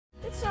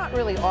It's not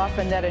really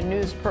often that a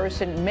news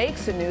person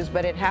makes the news,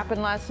 but it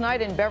happened last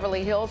night in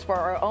Beverly Hills for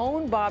our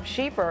own Bob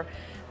Schieffer.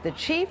 The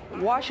chief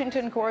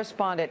Washington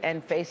correspondent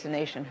and Face the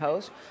Nation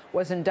host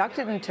was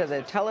inducted into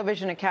the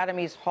Television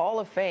Academy's Hall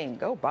of Fame.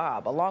 Go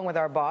Bob. Along with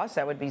our boss,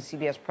 that would be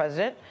CBS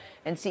President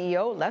and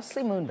CEO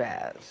Leslie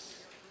Moonves.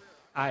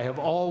 I have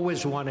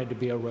always wanted to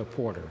be a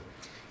reporter,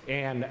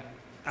 and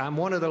I'm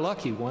one of the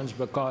lucky ones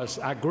because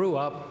I grew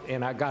up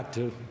and I got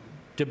to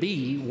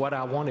be what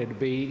I wanted to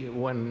be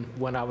when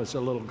I was a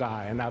little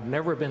guy, and I've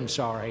never been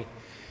sorry.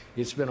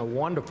 It's been a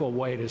wonderful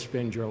way to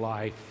spend your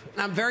life.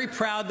 I'm very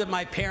proud that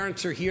my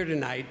parents are here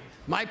tonight.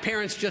 My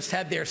parents just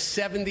had their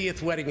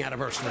 70th wedding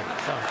anniversary.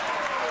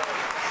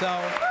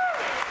 So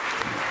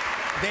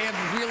they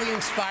have really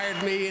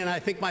inspired me, and I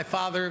think my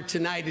father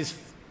tonight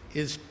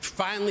is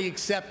finally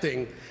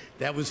accepting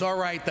that it was all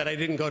right that I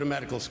didn't go to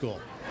medical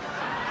school.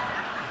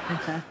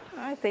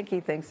 I think he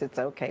thinks it's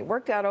okay.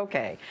 Worked out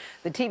okay.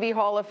 The TV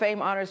Hall of Fame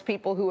honors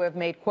people who have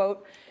made,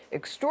 quote,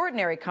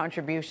 extraordinary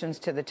contributions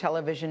to the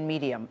television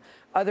medium.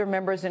 Other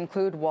members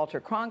include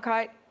Walter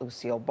Cronkite,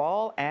 Lucille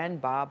Ball,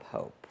 and Bob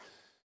Hope.